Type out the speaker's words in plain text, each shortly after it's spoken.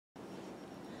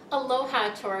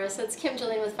Aloha Taurus, it's Kim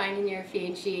Jillian with Finding Your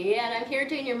Fiji, and I'm here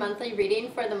doing your monthly reading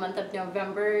for the month of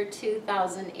November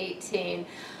 2018.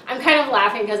 I'm kind of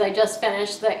laughing because I just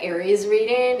finished the Aries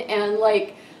reading, and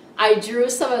like I drew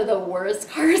some of the worst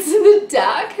cards in the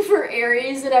deck for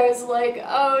Aries, and I was like,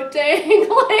 oh dang,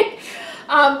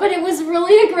 but it was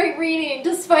really a great reading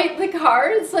despite the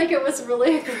cards. Like, it was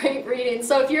really a great reading.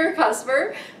 So if you're a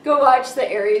customer, go watch the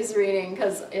Aries reading,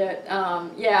 because it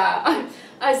yeah,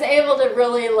 I was able to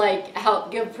really like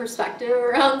help give perspective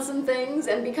around some things,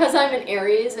 and because I'm an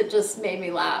Aries, it just made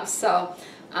me laugh. So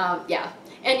yeah.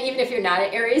 And even if you're not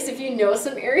an Aries, if you know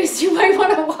some Aries, you might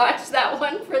want to watch that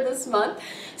one for this month.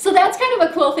 So that's kind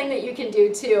of a cool thing that you can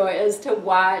do too, is to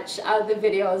watch the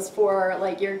videos for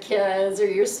like your kids or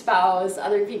your spouse,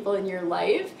 other people in your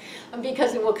life,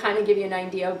 because it will kind of give you an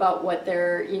idea about what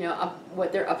they're,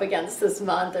 what they're up against this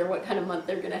month, or what kind of month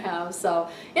they're going to have. So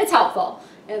it's helpful.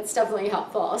 It's definitely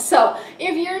helpful. So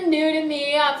if you're new to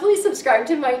me, please subscribe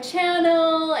to my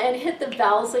channel and hit the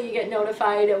bell so you get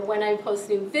notified of when I post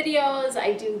new videos.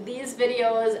 I do these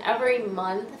videos every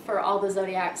month for all the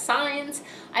zodiac signs.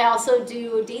 I also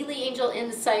do daily angel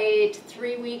insight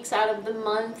 3 weeks out of the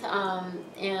month,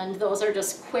 and those are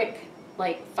just quick,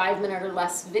 like 5-minute or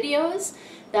less videos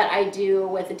that I do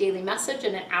with a daily message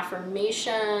and an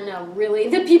affirmation. Really,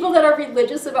 the people that are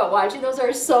religious about watching those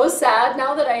are so sad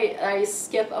now that I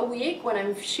skip a week when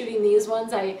I'm shooting these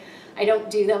ones. I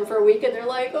don't do them for a week, and they're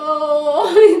like,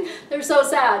 oh, they're so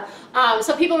sad.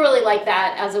 So people really like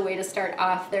that as a way to start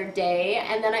off their day.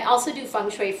 And then I also do Feng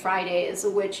Shui Fridays,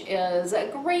 which is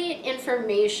great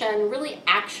information, really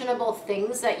actionable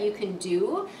things that you can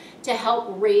do to help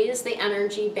raise the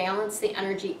energy, balance the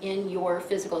energy in your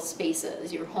physical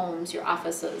spaces, your homes, your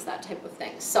offices, that type of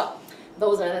thing. So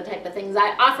those are the type of things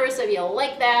I offer. So if you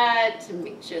like that,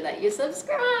 make sure that you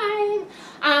subscribe.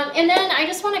 And then I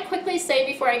just want to quickly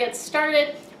say before I get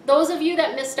started, those of you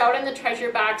that missed out on the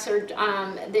treasure box, or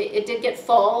it did get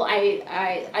full.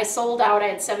 I sold out. I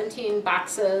had 17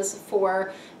 boxes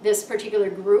for this particular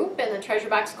group in the Treasure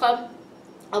Box Club.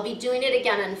 I'll be doing it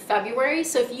again in February.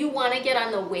 So if you want to get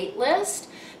on the wait list,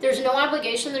 there's no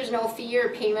obligation, there's no fee or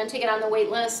payment to get on the wait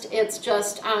list. It's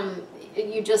just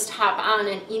you just hop on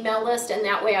an email list, and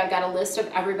that way I've got a list of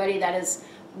everybody that is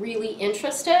really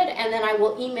interested, and then I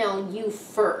will email you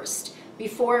first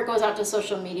before it goes out to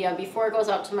social media, before it goes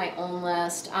out to my own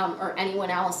list, or anyone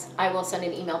else. I will send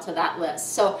an email to that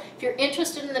list. So if you're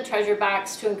interested in the treasure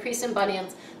box to increase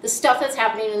abundance, the stuff that's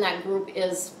happening in that group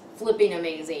is flipping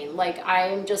amazing. Like,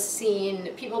 I'm just seeing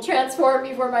people transform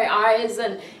before my eyes,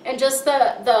 and just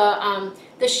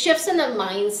the shifts in the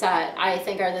mindset, I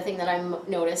think, are the thing that I'm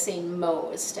noticing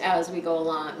most as we go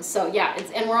along. So yeah,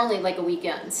 and we're only like a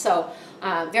weekend, so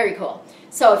very cool.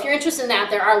 So if you're interested in that,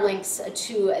 there are links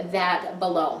to that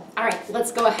below. All right,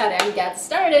 let's go ahead and get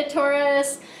started,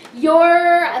 Taurus.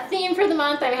 Your theme for the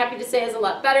month, I'm happy to say, is a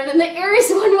lot better than the Aries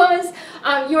one was.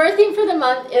 Your theme for the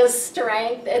month is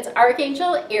strength. It's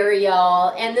Archangel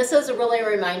Ariel, and this is really a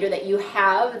reminder that you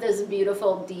have this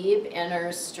beautiful, deep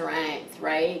inner strength,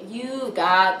 right? You've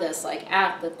got this, like,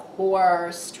 at the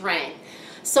core strength.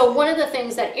 So one of the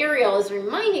things that Ariel is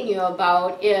reminding you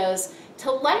about is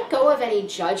to let go of any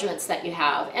judgments that you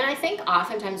have. And I think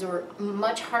oftentimes we're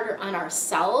much harder on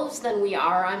ourselves than we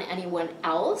are on anyone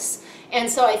else. And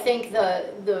so I think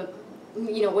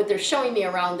what they're showing me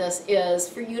around this is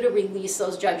for you to release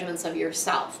those judgments of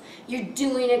yourself. You're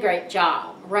doing a great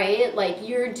job, right? Like,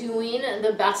 you're doing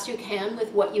the best you can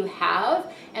with what you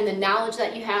have, and the knowledge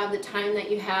that you have, the time that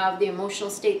you have, the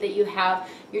emotional state that you have.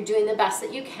 You're doing the best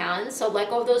that you can. So let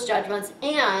go of those judgments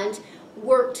and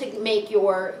work to get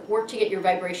your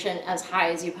vibration as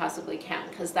high as you possibly can,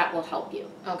 because that will help you.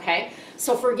 Okay,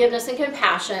 so forgiveness and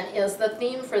compassion is the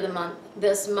theme for the month,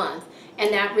 this month,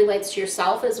 and that relates to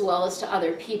yourself as well as to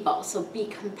other people. So be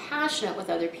compassionate with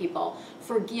other people,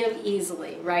 forgive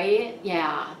easily, right?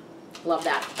 Yeah, love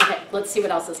that. Okay, let's see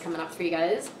what else is coming up for you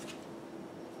guys.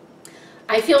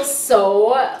 I feel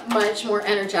so much more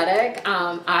energetic.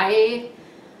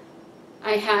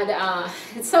 I had,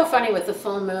 it's so funny with the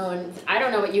full moon. I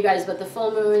don't know about you guys, but the full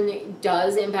moon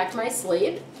does impact my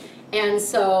sleep. And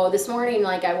so this morning,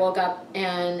 like, I woke up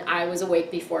and I was awake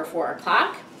before 4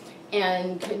 o'clock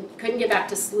and couldn't get back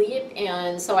to sleep.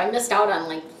 And so I missed out on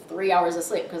like 3 hours of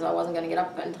sleep because I wasn't going to get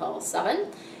up until 7.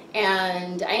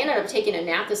 And I ended up taking a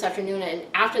nap this afternoon, and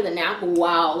after the nap,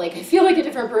 wow, like, I feel like a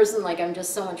different person. Like, I'm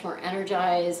just so much more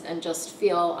energized and just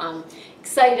feel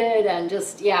excited, and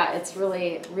just, yeah, it's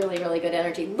really, really, really good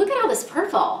energy. Look at all this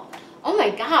purple. Oh my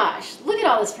gosh, look at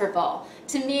all this purple.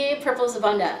 to me, purple is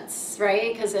abundance,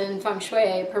 right? Because in Feng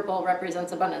Shui, purple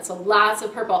represents abundance. So lots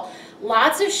of purple.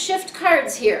 Lots of shift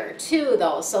cards here too,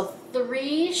 though. So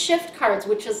 3 shift cards,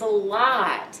 which is a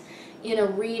lot in a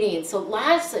reading. So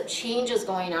lots of changes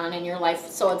going on in your life.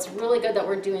 So it's really good that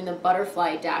we're doing the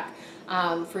butterfly deck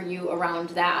for you around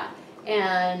that.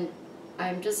 And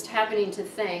I'm just happening to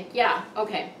think, yeah,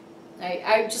 okay.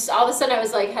 I just, all of a sudden I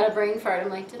was like, had a brain fart.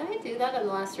 I'm like, did I do that on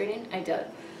the last reading? I did.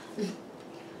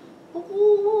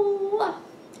 Ooh.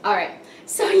 All right,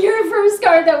 so your first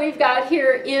card that we've got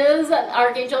here is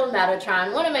Archangel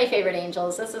Metatron, one of my favorite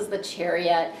angels. This is the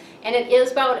Chariot, and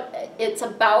it's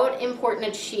about important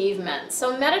achievements.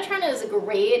 So Metatron is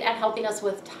great at helping us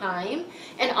with time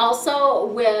and also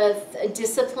with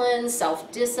discipline,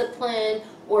 self-discipline,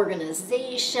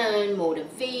 organization,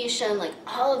 motivation, like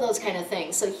all of those kind of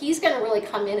things. So he's going to really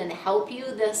come in and help you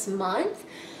this month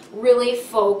really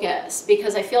focus,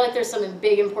 because I feel like there's some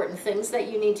big important things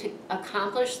that you need to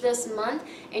accomplish this month,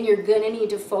 and you're going to need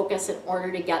to focus in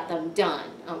order to get them done,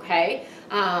 okay?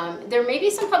 There may be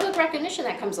some public recognition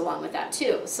that comes along with that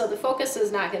too. So the focus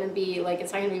is not going to be like,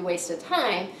 it's not going to be wasted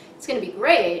time. It's going to be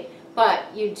great,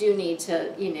 but you do need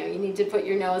to, you know, you need to put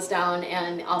your nose down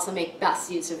and also make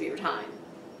best use of your time.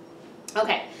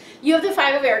 Okay, you have the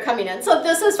 5 of air coming in. So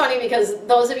this is funny because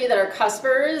those of you that are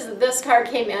cuspers, this card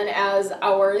came in as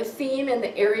our theme in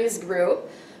the Aries group,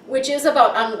 which is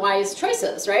about unwise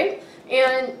choices, right?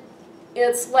 And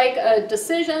it's like a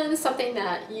decision, something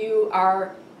that you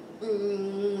are,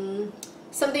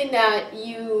 something that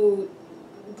you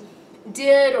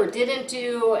did or didn't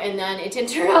do, and then it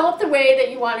didn't turn out the way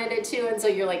that you wanted it to, and so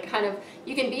you're like kind of,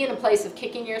 you can be in a place of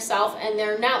kicking yourself, and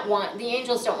the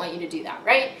angels don't want you to do that,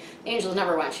 right? The angels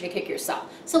never want you to kick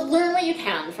yourself. So learn what you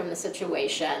can from the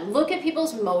situation. Look at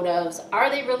people's motives.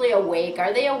 Are they really awake?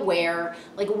 Are they aware?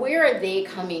 Like, where are they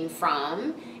coming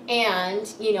from?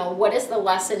 And, you know, what is the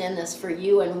lesson in this for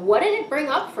you, and what did it bring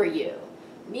up for you?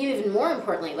 Even more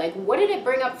importantly, like, what did it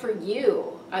bring up for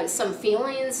you? Some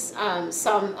feelings,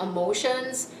 some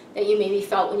emotions that you maybe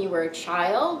felt when you were a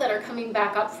child that are coming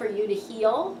back up for you to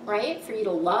heal, right? For you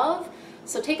to love.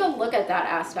 So take a look at that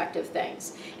aspect of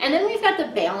things. And then we've got the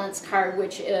balance card,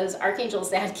 which is Archangel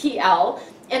Zadkiel.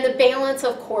 And the balance,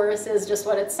 of course, is just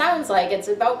what it sounds like. It's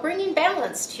about bringing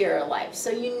balance to your life.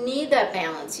 So you need that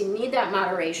balance. You need that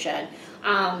moderation.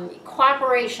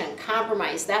 Cooperation,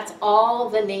 compromise, that's all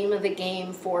the name of the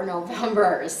game for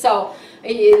November. So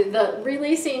the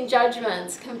releasing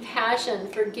judgments, compassion,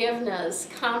 forgiveness,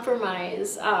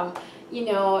 compromise, you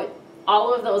know,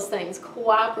 all of those things,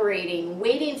 cooperating,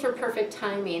 waiting for perfect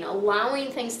timing,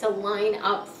 allowing things to line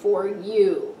up for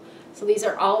you. So these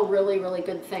are all really, really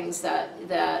good things that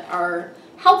are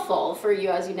helpful for you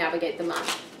as you navigate the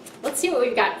month. Let's see what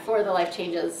we've got for the life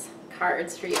changes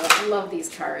cards for you. I love these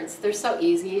cards. They're so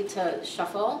easy to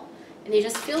shuffle, and they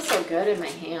just feel so good in my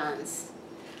hands.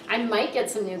 I might get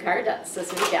some new card decks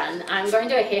this weekend. I'm going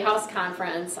to a Hay House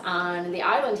conference on the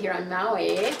island here on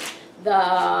Maui.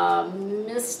 The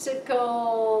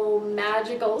mystical,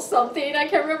 magical something, I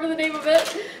can't remember the name of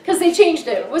it, because they changed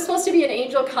it. It was supposed to be an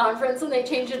angel conference, and they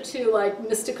changed it to like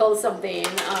mystical something,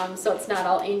 so it's not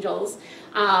all angels.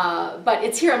 But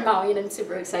it's here on Maui, and I'm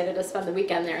super excited to spend the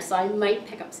weekend there, so I might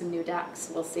pick up some new decks.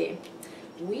 We'll see.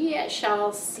 We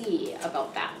shall see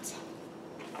about that.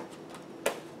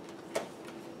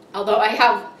 Although I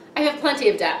have plenty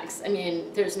of decks. I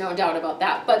mean, there's no doubt about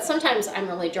that. But sometimes I'm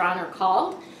really drawn or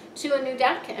called to a new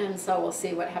deck, and so we'll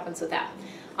see what happens with that.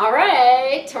 All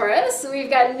right, Taurus, we've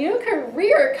got new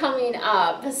career coming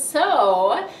up.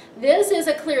 So this is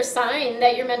a clear sign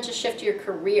that you're meant to shift your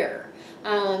career.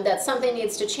 That something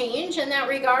needs to change in that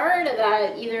regard,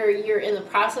 that either you're in the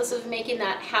process of making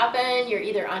that happen, you're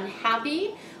either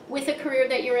unhappy with the career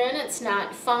that you're in, it's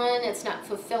not fun, it's not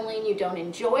fulfilling, you don't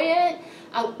enjoy it,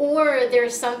 or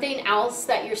there's something else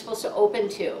that you're supposed to open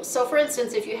to. So for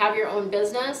instance, if you have your own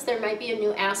business, there might be a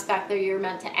new aspect that you're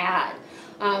meant to add.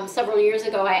 Several years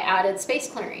ago, I added space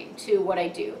clearing to what I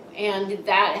do, and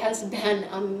that has been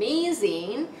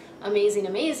amazing, amazing,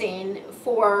 amazing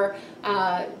for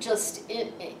just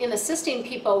in assisting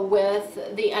people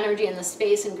with the energy in the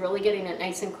space and really getting it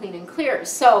nice and clean and clear.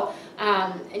 So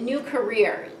a new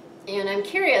career. And I'm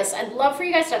curious, I'd love for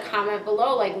you guys to comment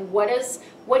below, like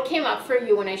what came up for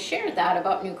you when I shared that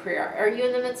about new career? Are you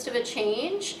in the midst of a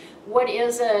change? What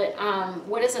is it?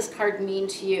 What does this card mean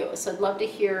to you? So I'd love to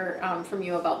hear from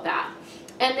you about that.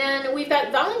 And then we've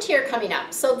got volunteer coming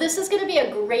up. So this is going to be a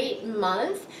great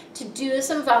month to do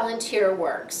some volunteer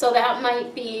work. So that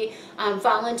might be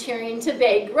volunteering to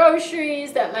bag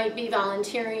groceries, that might be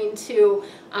volunteering to,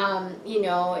 you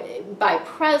know, buy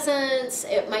presents.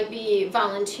 It might be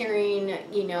volunteering,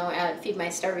 you know, at Feed My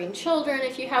Starving Children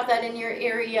if you have that in your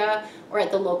area, or at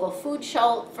the local food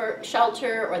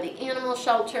shelter or the animal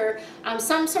shelter.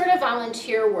 Some sort of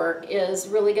volunteer work is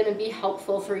really going to be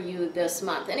helpful for you this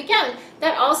month. And again,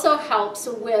 that also helps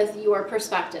with your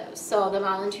perspective. So the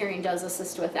volunteering does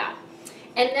assist with that.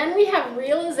 And then we have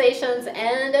realizations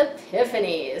and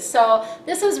epiphanies. So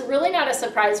this is really not a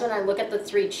surprise when I look at the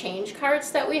 3 change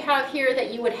cards that we have here,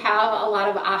 that you would have a lot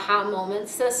of aha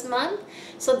moments this month.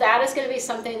 So that is going to be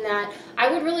something that I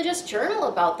would really just journal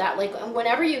about that. Like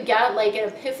whenever you get like an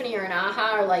epiphany or an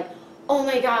aha, or like, oh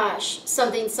my gosh,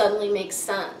 something suddenly makes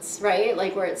sense, right?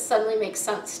 Like where it suddenly makes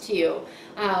sense to you.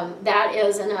 That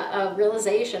is a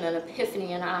realization, an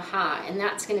epiphany, an aha, and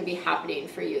that's going to be happening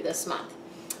for you this month.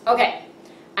 Okay.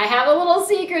 I have a little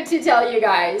secret to tell you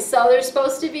guys. So there's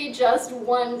supposed to be just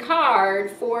 1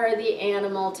 card for the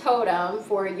animal totem,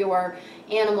 for your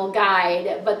animal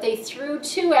guide, but they threw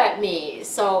 2 at me.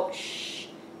 So shh,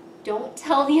 don't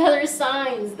tell the other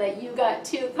signs that you got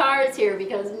 2 cards here,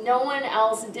 because no one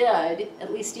else did,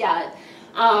 at least yet.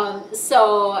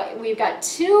 So we've got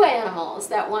 2 animals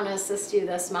that want to assist you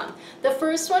this month. The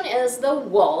first one is the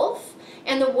wolf.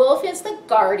 And the wolf is the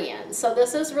guardian. So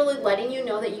this is really letting you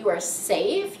know that you are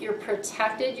safe, you're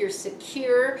protected, you're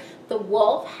secure. The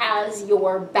wolf has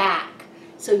your back.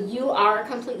 So you are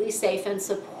completely safe and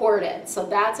supported. So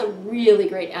that's a really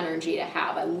great energy to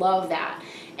have. I love that.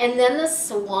 And then the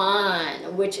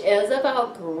swan, which is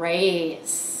about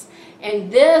grace.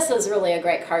 And this is really a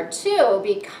great card too,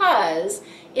 because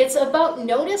it's about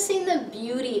noticing the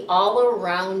beauty all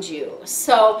around you.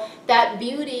 So that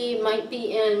beauty might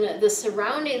be in the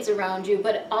surroundings around you,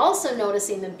 but also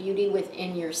noticing the beauty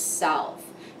within yourself.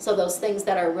 So those things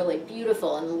that are really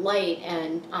beautiful and light,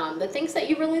 and the things that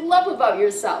you really love about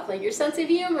yourself, like your sense of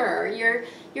humor, or your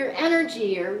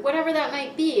energy, or whatever that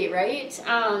might be, right?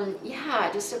 Yeah,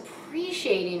 just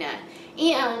appreciating it.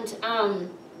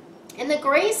 And the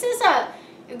grace is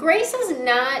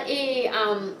not a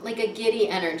like a giddy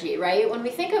energy, right? When we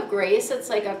think of grace, it's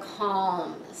like a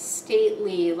calm,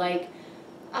 stately, like,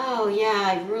 oh yeah,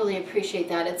 I really appreciate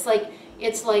that. It's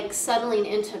like settling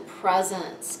into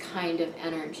presence kind of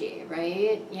energy,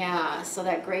 right? Yeah, so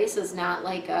that grace is not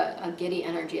like a giddy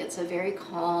energy. It's a very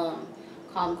calm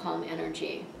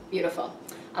energy. Beautiful.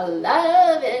 I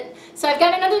love it. So I've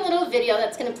got another little video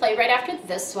that's going to play right after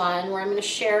this one, where I'm going to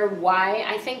share why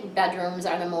I think bedrooms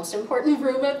are the most important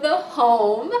room of the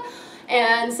home.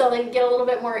 And so they can get a little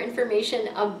bit more information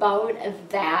about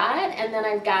that. And then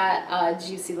I've got a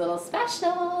juicy little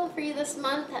special for you this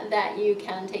month that you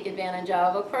can take advantage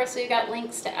of. Of course, we've got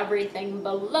links to everything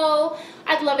below.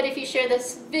 I'd love it if you share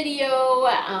this video,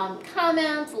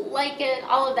 comment, like it.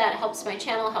 All of that helps my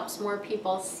channel, helps more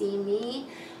people see me.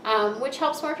 Which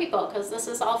helps more people, because this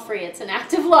is all free. It's an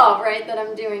act of love, right, that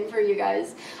I'm doing for you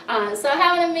guys. So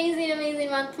have an amazing,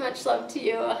 amazing month. Much love to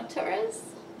you, Taurus.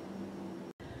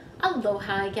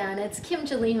 Aloha again. It's Kim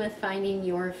Jolene with Finding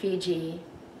Your Fiji.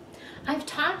 I've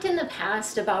talked in the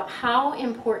past about how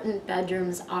important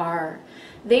bedrooms are.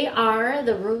 They are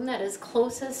the room that is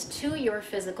closest to your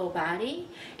physical body.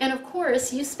 And of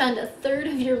course, you spend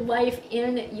 1/3 of your life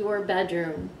in your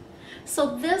bedroom.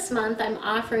 So this month I'm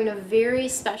offering a very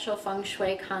special Feng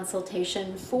Shui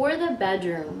consultation for the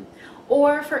bedroom,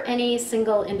 or for any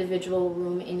single individual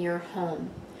room in your home.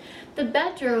 The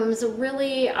bedrooms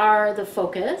really are the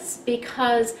focus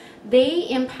because they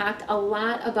impact a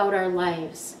lot about our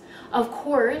lives. Of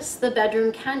course, the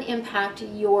bedroom can impact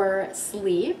your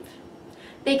sleep.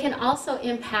 They can also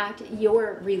impact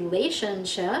your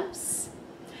relationships,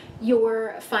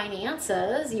 your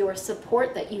finances, your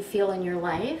support that you feel in your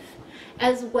life,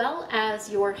 as well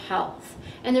as your health.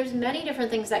 And there's many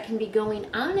different things that can be going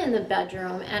on in the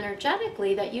bedroom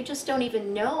energetically that you just don't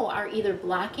even know are either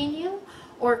blocking you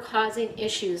or causing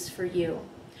issues for you.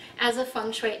 As a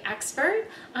Feng Shui expert,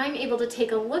 I'm able to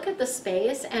take a look at the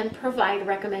space and provide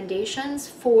recommendations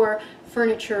for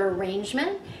furniture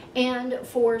arrangement and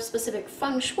for specific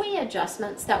Feng Shui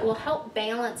adjustments that will help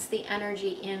balance the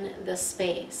energy in the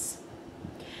space.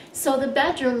 So the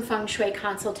bedroom Feng Shui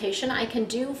consultation I can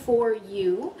do for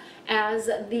you as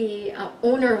the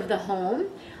owner of the home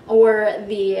or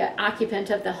the occupant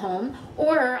of the home,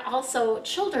 or also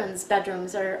children's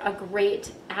bedrooms are a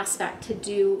great aspect to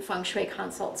do Feng Shui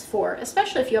consults for,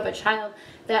 especially if you have a child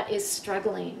that is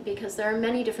struggling, because there are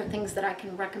many different things that I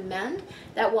can recommend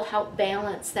that will help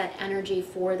balance that energy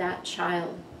for that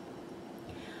child.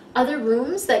 Other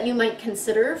rooms that you might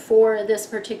consider for this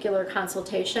particular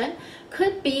consultation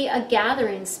could be a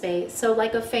gathering space, so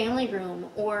like a family room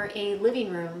or a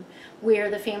living room where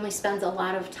the family spends a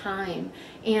lot of time.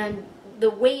 And the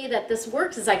way that this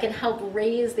works is I can help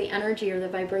raise the energy or the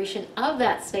vibration of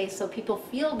that space so people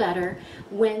feel better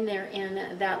when they're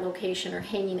in that location or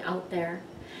hanging out there.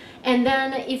 And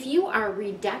then if you are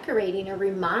redecorating or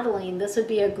remodeling, this would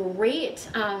be a great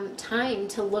time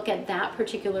to look at that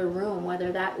particular room,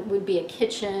 whether that would be a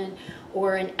kitchen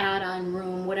or an add-on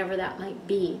room, whatever that might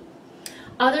be.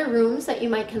 Other rooms that you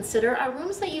might consider are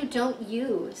rooms that you don't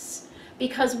use,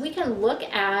 because we can look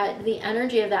at the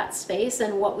energy of that space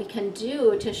and what we can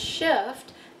do to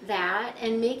shift that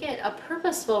and make it a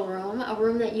purposeful room, a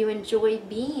room that you enjoy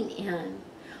being in.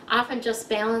 Often just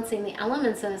balancing the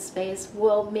elements in a space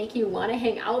will make you want to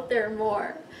hang out there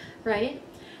more, right?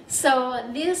 So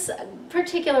this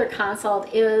particular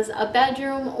consult is a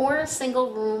bedroom or a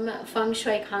single room Feng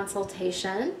Shui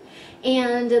consultation.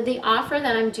 And the offer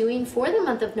that I'm doing for the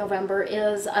month of November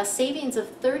is a savings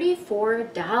of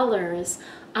 $34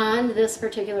 on this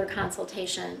particular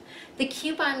consultation. The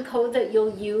coupon code that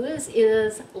you'll use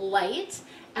is LIGHT,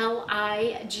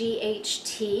 L-I-G-H-T.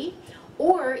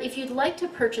 Or if you'd like to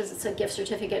purchase a gift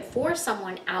certificate for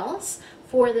someone else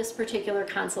for this particular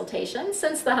consultation,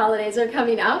 since the holidays are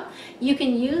coming up, you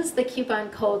can use the coupon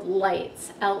code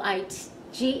LIGHTS, L-I-G-H-T-S,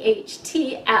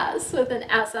 with an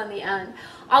S on the end.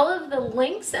 All of the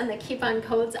links and the coupon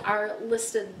codes are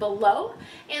listed below,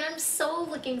 and I'm so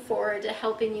looking forward to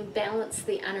helping you balance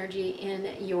the energy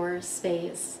in your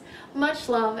space. Much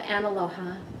love and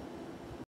aloha.